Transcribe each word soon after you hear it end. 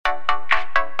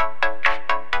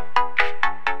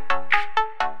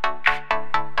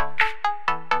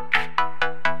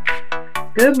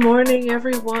Good morning,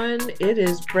 everyone. It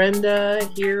is Brenda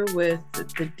here with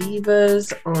the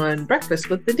Divas on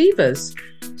Breakfast with the Divas.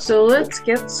 So let's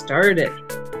get started.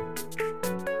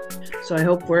 So I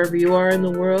hope wherever you are in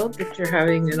the world that you're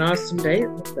having an awesome day.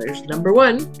 There's number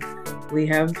one. We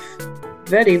have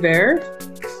Vetiver.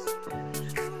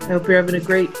 I hope you're having a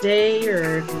great day,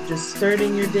 or if you're just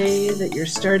starting your day, that you're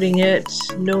starting it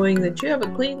knowing that you have a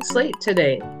clean slate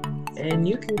today and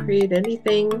you can create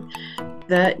anything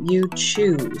that you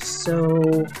choose.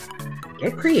 So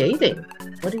get creating.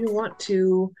 What do you want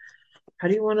to, how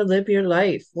do you want to live your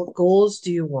life? What goals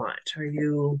do you want? Are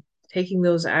you taking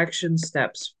those action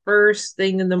steps first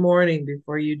thing in the morning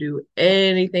before you do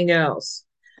anything else?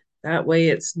 That way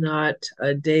it's not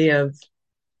a day of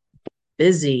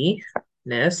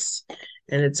busyness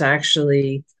and it's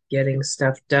actually getting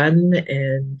stuff done.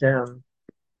 And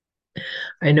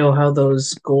I know how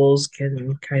those goals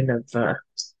can kind of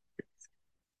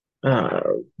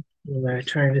what am I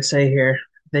trying to say here?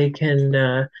 They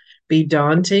can be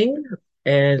daunting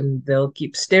and they'll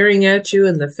keep staring at you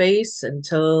in the face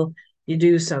until you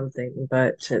do something.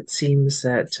 But it seems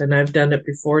that, and I've done it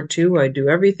before too, I do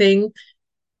everything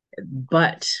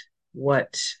but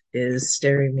what is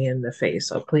staring me in the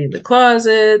face. I'll clean the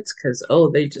closets because, oh,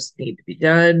 they just need to be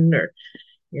done, or,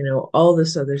 all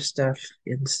this other stuff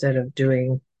instead of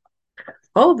doing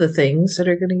all the things that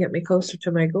are going to get me closer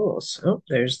to my goals. Oh,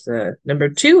 there's the number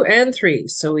 2 and 3.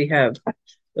 So we have,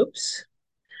 oops,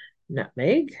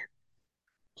 nutmeg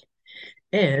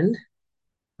and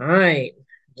thyme.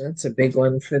 That's a big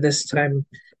one for this time.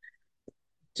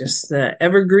 Just the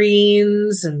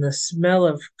evergreens and the smell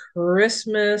of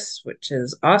Christmas, which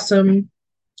is awesome.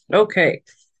 Okay,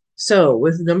 so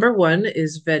with number 1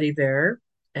 is Vetiver,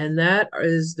 and that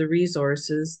is the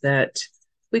resources that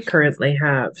we currently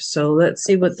have. So let's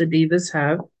see what the divas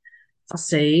have to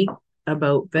say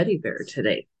about Vetiver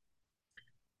today.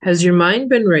 Has your mind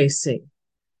been racing?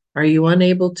 Are you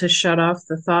unable to shut off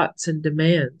the thoughts and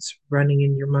demands running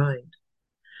in your mind?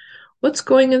 What's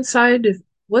going inside?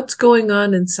 What's going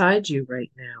on inside you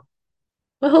right now?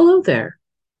 Well, hello there.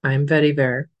 I'm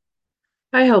Vetiver.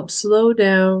 I help slow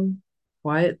down,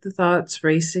 quiet the thoughts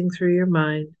racing through your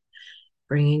mind,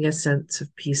 bringing a sense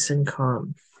of peace and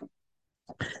calm.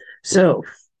 So,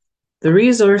 the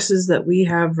resources that we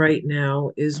have right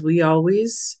now is we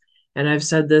always, and I've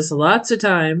said this lots of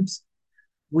times,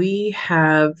 we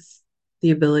have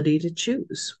the ability to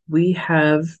choose. We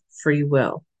have free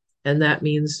will, and that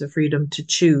means the freedom to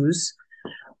choose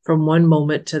from one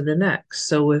moment to the next.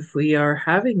 So if we are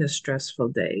having a stressful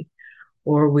day,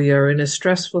 or we are in a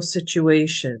stressful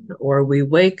situation, or we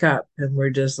wake up and we're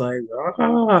just like,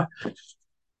 ah,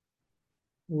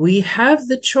 we have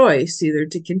the choice either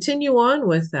to continue on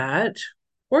with that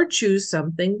or choose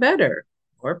something better,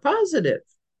 more positive,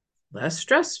 less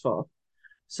stressful.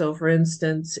 So, for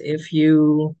instance, if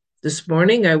you this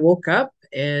morning I woke up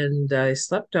and I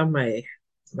slept on my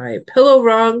pillow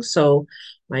wrong, so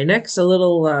my neck's a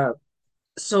little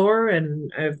sore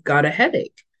and I've got a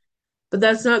headache. But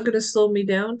that's not going to slow me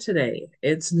down today.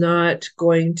 It's not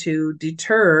going to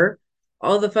deter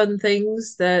all the fun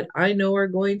things that I know are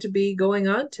going to be going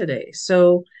on today.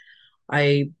 So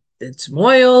I did some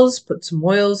oils, put some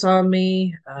oils on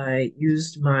me. I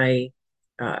used my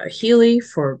Healy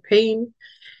for pain.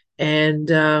 And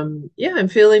yeah, I'm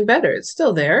feeling better. It's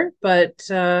still there, but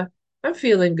I'm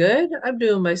feeling good. I'm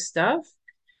doing my stuff.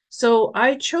 So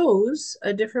I chose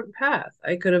a different path.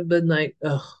 I could have been like,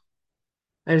 oh,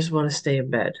 I just want to stay in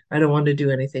bed. I don't want to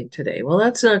do anything today. Well,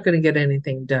 that's not going to get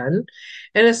anything done,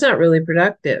 and it's not really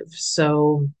productive.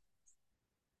 So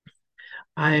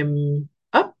I'm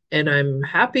up and I'm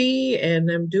happy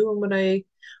and I'm doing what I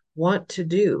want to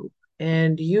do.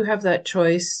 And you have that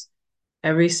choice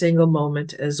every single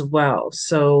moment as well.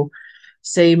 So,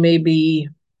 say maybe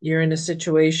you're in a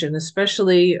situation,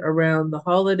 especially around the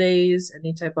holidays,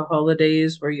 any type of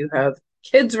holidays where you have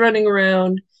kids running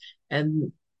around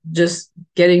and just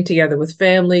getting together with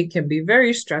family can be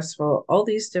very stressful, all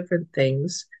these different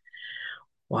things.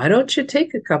 Why don't you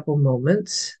take a couple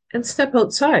moments and step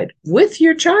outside with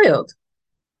your child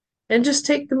and just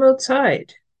take them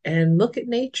outside and look at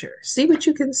nature? See what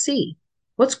you can see.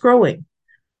 What's growing?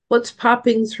 What's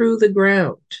popping through the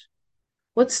ground?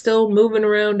 What's still moving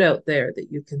around out there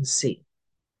that you can see?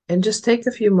 And just take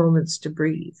a few moments to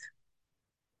breathe.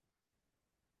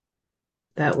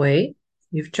 That way,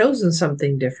 you've chosen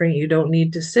something different. You don't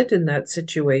need to sit in that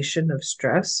situation of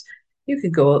stress. You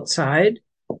could go outside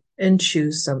and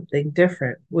choose something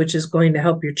different, which is going to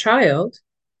help your child.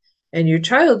 And your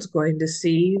child's going to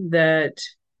see that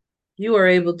you are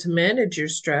able to manage your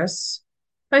stress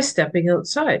by stepping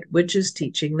outside, which is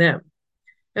teaching them.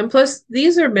 And plus,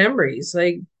 these are memories.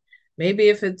 Like maybe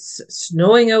if it's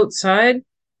snowing outside,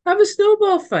 have a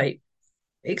snowball fight,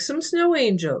 make some snow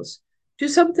angels, do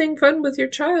something fun with your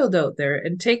child out there,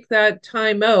 and take that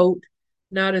time out,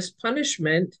 not as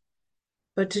punishment,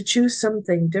 but to choose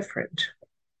something different.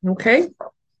 Okay.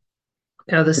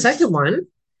 Now, the second one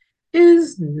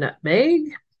is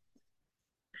nutmeg,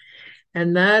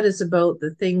 and that is about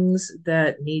the things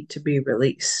that need to be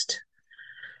released.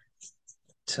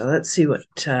 So let's see what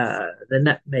the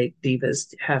nutmeg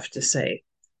divas have to say.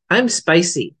 I'm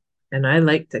spicy and I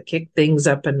like to kick things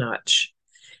up a notch.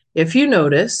 If you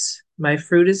notice, my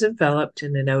fruit is enveloped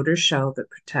in an outer shell that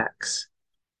protects.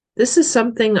 This is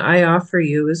something I offer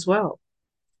you as well.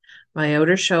 My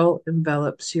outer shell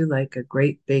envelops you like a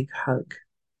great big hug,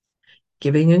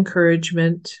 giving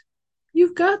encouragement.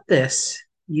 You've got this.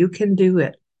 You can do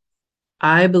it.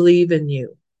 I believe in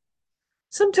you.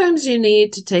 Sometimes you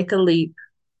need to take a leap,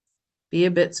 be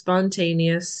a bit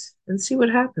spontaneous, and see what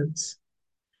happens.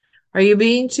 Are you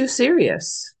being too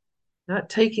serious? Not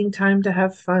taking time to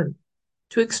have fun,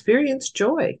 to experience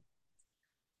joy?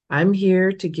 I'm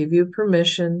here to give you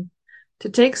permission to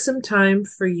take some time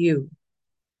for you.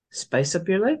 Spice up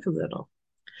your life a little.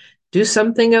 Do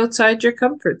something outside your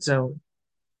comfort zone.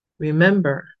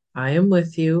 Remember, I am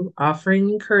with you, offering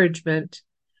encouragement,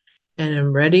 and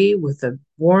am ready with a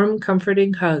warm,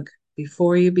 comforting hug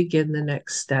before you begin the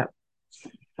next step.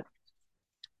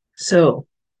 So,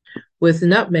 with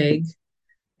nutmeg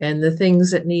and the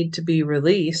things that need to be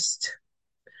released,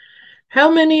 how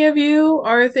many of you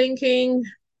are thinking,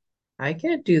 I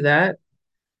can't do that?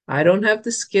 I don't have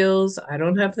the skills. I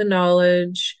don't have the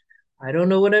knowledge. I don't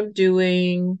know what I'm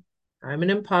doing. I'm an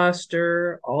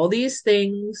imposter. All these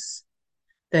things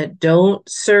that don't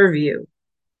serve you.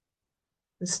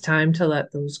 It's time to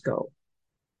let those go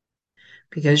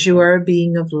because you are a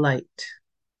being of light.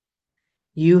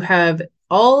 You have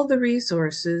all the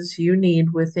resources you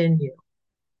need within you.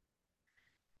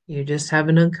 You just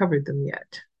haven't uncovered them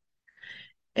yet.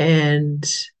 And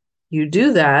you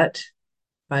do that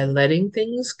by letting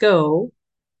things go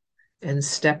and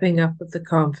stepping up with the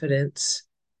confidence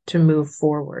to move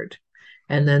forward.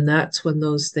 And then that's when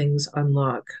those things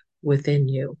unlock within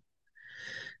you.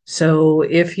 So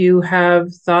if you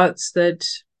have thoughts that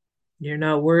you're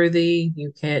not worthy,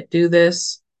 you can't do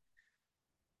this,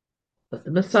 put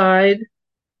them aside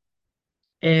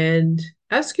and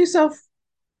ask yourself,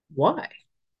 why?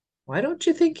 Why don't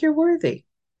you think you're worthy?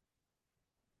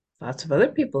 Lots of other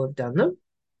people have done them.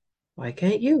 Why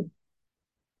can't you?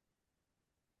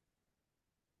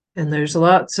 And there's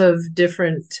lots of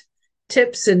different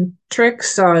tips and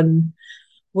tricks on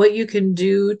what you can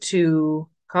do to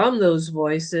calm those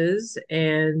voices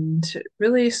and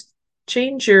really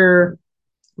change your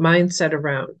mindset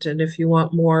around. And if you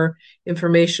want more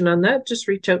information on that, just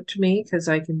reach out to me because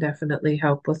I can definitely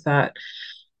help with that.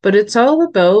 But it's all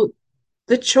about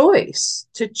the choice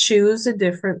to choose a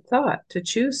different thought, to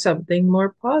choose something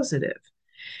more positive.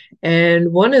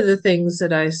 And one of the things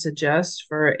that I suggest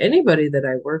for anybody that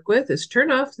I work with is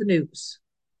turn off the news.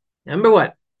 Number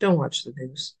one, don't watch the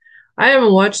news. I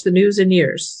haven't watched the news in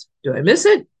years. Do I miss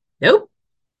it? Nope.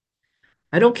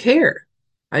 I don't care.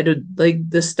 I don't like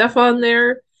the stuff on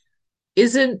there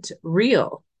isn't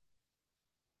real.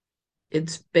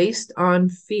 It's based on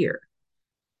fear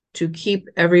to keep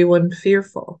everyone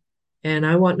fearful. And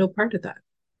I want no part of that.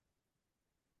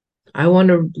 I want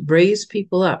to raise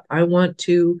people up. I want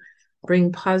to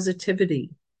bring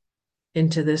positivity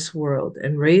into this world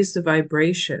and raise the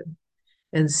vibration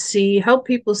and help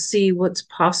people see what's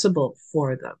possible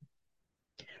for them.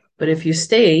 But if you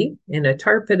stay in a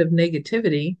tar pit of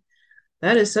negativity,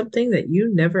 that is something that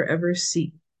you never ever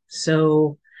see.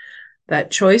 So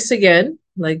that choice again,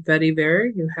 like Betty Bear,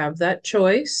 you have that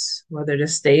choice whether to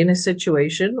stay in a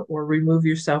situation or remove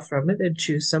yourself from it and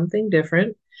choose something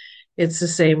different. It's the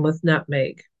same with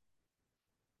nutmeg.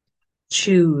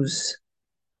 Choose.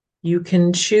 You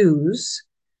can choose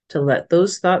to let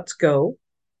those thoughts go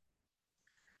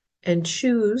and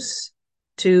choose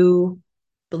to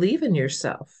believe in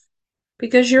yourself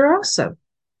because you're awesome.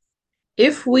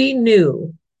 If we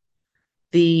knew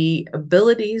the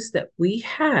abilities that we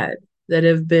had that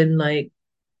have been like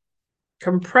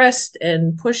compressed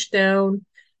and pushed down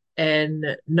and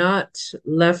not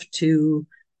left to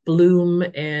bloom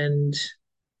and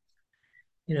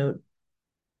you know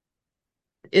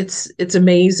it's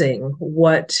amazing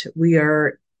what we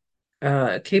are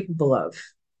capable of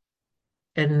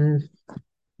and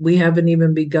we haven't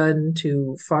even begun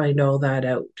to find all that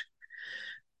out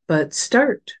but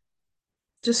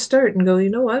just start and go, you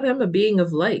know what, I'm a being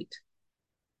of light.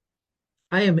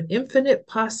 I am infinite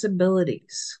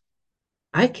possibilities.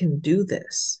 I can do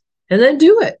this. And then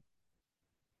do it.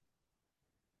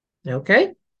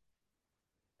 Okay?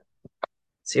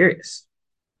 Serious.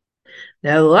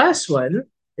 Now, the last one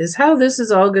is how this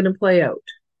is all going to play out.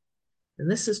 And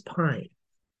this is pine.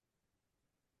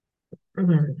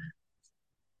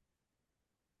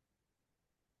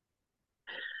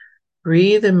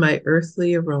 Breathe in my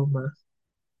earthly aroma.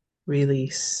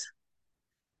 Release.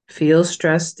 Feel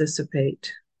stress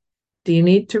dissipate. Do you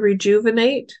need to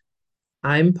rejuvenate?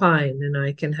 I'm pine and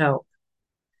I can help.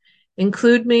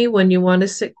 Include me when you want to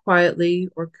sit quietly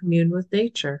or commune with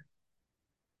nature.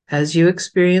 As you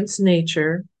experience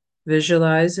nature,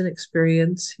 visualize and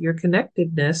experience your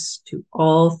connectedness to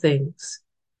all things: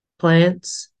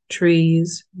 plants,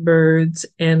 trees, birds,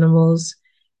 animals,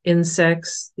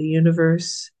 insects, the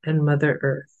universe, and Mother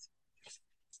Earth.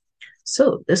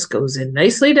 So this goes in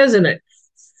nicely, doesn't it?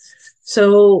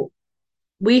 So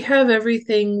we have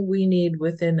everything we need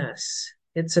within us.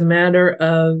 It's a matter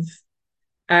of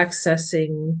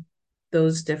accessing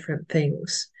those different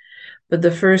things. But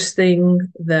the first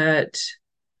thing that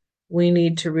we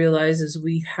need to realize is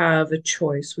we have a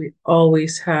choice. We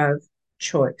always have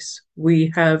choice.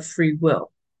 We have free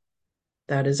will.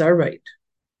 That is our right.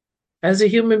 As a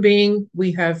human being,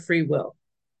 we have free will.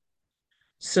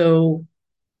 So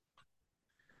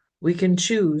we can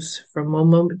choose from one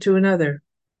moment to another.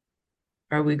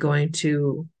 Are we going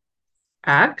to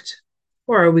act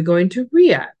or are we going to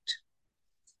react?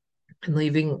 And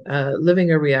living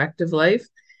a reactive life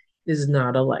is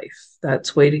not a life.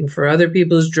 That's waiting for other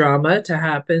people's drama to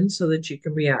happen so that you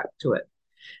can react to it.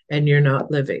 And you're not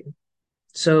living.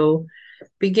 So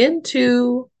begin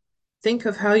to think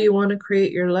of how you want to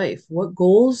create your life. What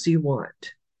goals do you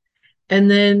want? And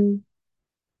then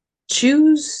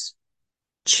choose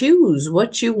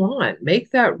what you want.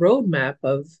 Make that roadmap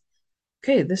of,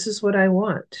 okay, this is what I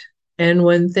want. And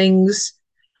when things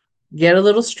get a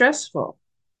little stressful,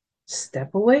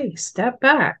 step away, step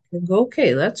back, and go,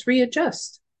 okay, let's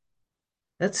readjust.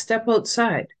 Let's step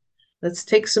outside. Let's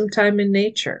take some time in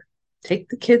nature. Take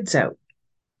the kids out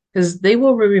because they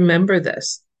will remember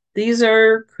this. These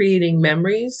are creating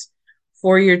memories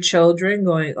for your children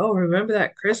going, oh, remember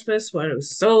that Christmas when it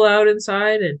was so loud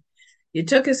inside and you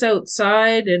took us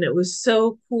outside and it was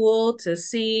so cool to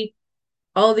see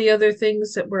all the other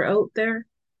things that were out there.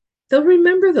 They'll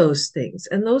remember those things.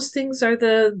 And those things are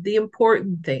the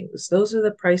important things. Those are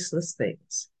the priceless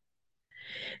things.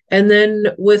 And then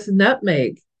with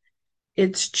nutmeg,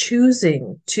 it's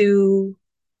choosing to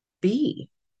be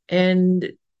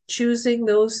and choosing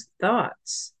those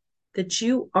thoughts that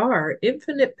you are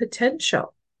infinite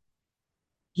potential.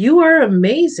 You are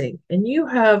amazing and you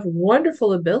have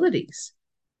wonderful abilities.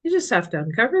 You just have to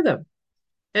uncover them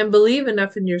and believe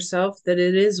enough in yourself that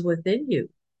it is within you.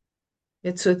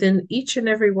 It's within each and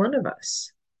every one of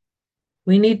us.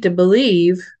 We need to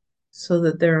believe so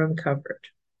that they're uncovered.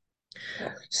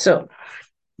 So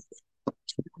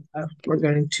we're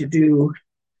going to do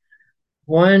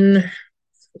one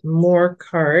more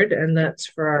card, and that's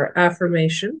for our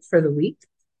affirmation for the week.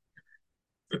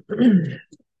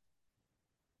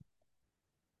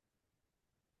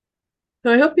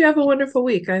 So I hope you have a wonderful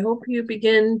week. I hope you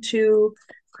begin to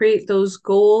create those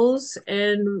goals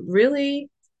and really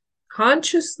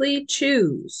consciously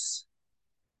choose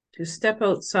to step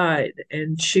outside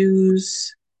and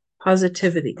choose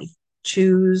positivity,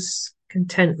 choose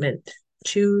contentment,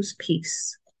 choose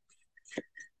peace.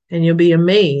 And you'll be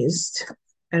amazed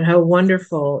at how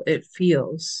wonderful it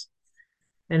feels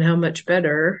and how much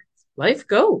better life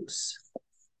goes.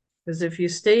 Because if you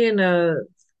stay in a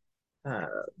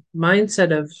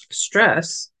mindset of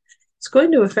stress, it's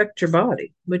going to affect your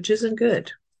body, which isn't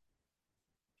good.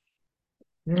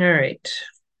 All right.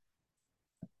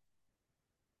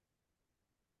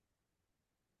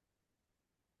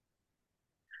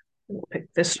 We'll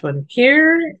pick this one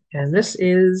here, and this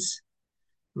is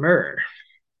myrrh.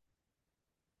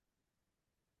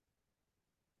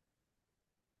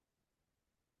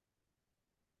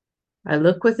 I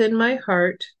look within my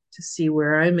heart to see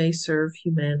where I may serve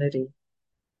humanity.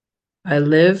 I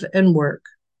live and work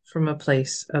from a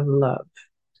place of love.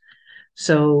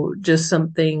 So just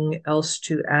something else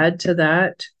to add to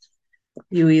that.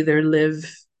 You either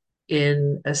live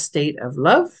in a state of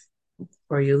love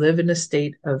or you live in a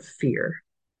state of fear.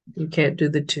 You can't do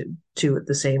the two at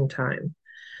the same time.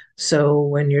 So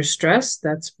when you're stressed,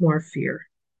 that's more fear.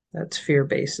 That's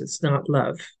fear-based. It's not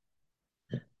love.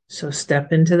 So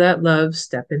step into that love,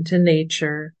 step into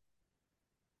nature,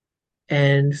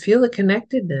 and feel a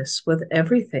connectedness with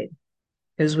everything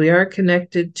because we are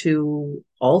connected to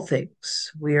all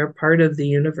things. We are part of the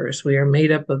universe. We are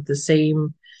made up of the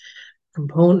same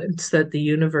components that the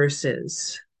universe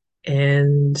is.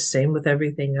 And same with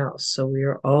everything else. So we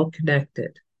are all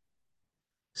connected.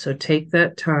 So take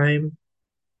that time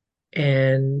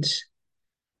and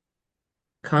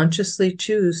consciously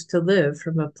choose to live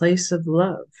from a place of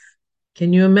love.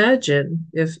 Can you imagine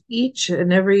if each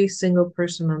and every single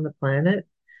person on the planet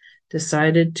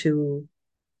decided to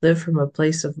live from a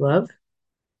place of love?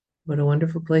 What a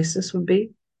wonderful place this would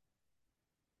be.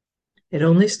 It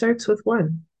only starts with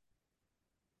one.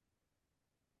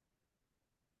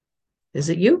 Is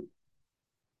it you?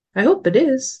 I hope it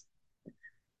is,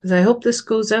 because I hope this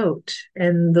goes out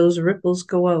and those ripples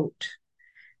go out.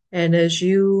 And as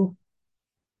you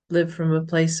live from a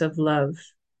place of love,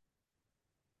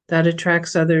 that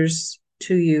attracts others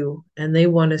to you and they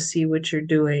want to see what you're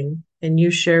doing. And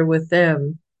you share with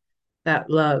them that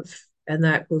love, and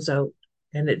that goes out.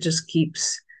 And it just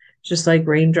keeps, just like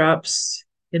raindrops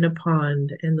in a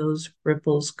pond, and those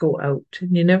ripples go out.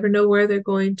 And you never know where they're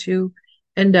going to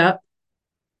end up.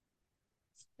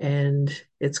 And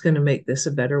it's going to make this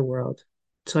a better world.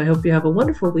 So I hope you have a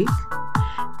wonderful week,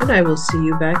 and I will see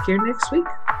you back here next week.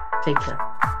 Take care.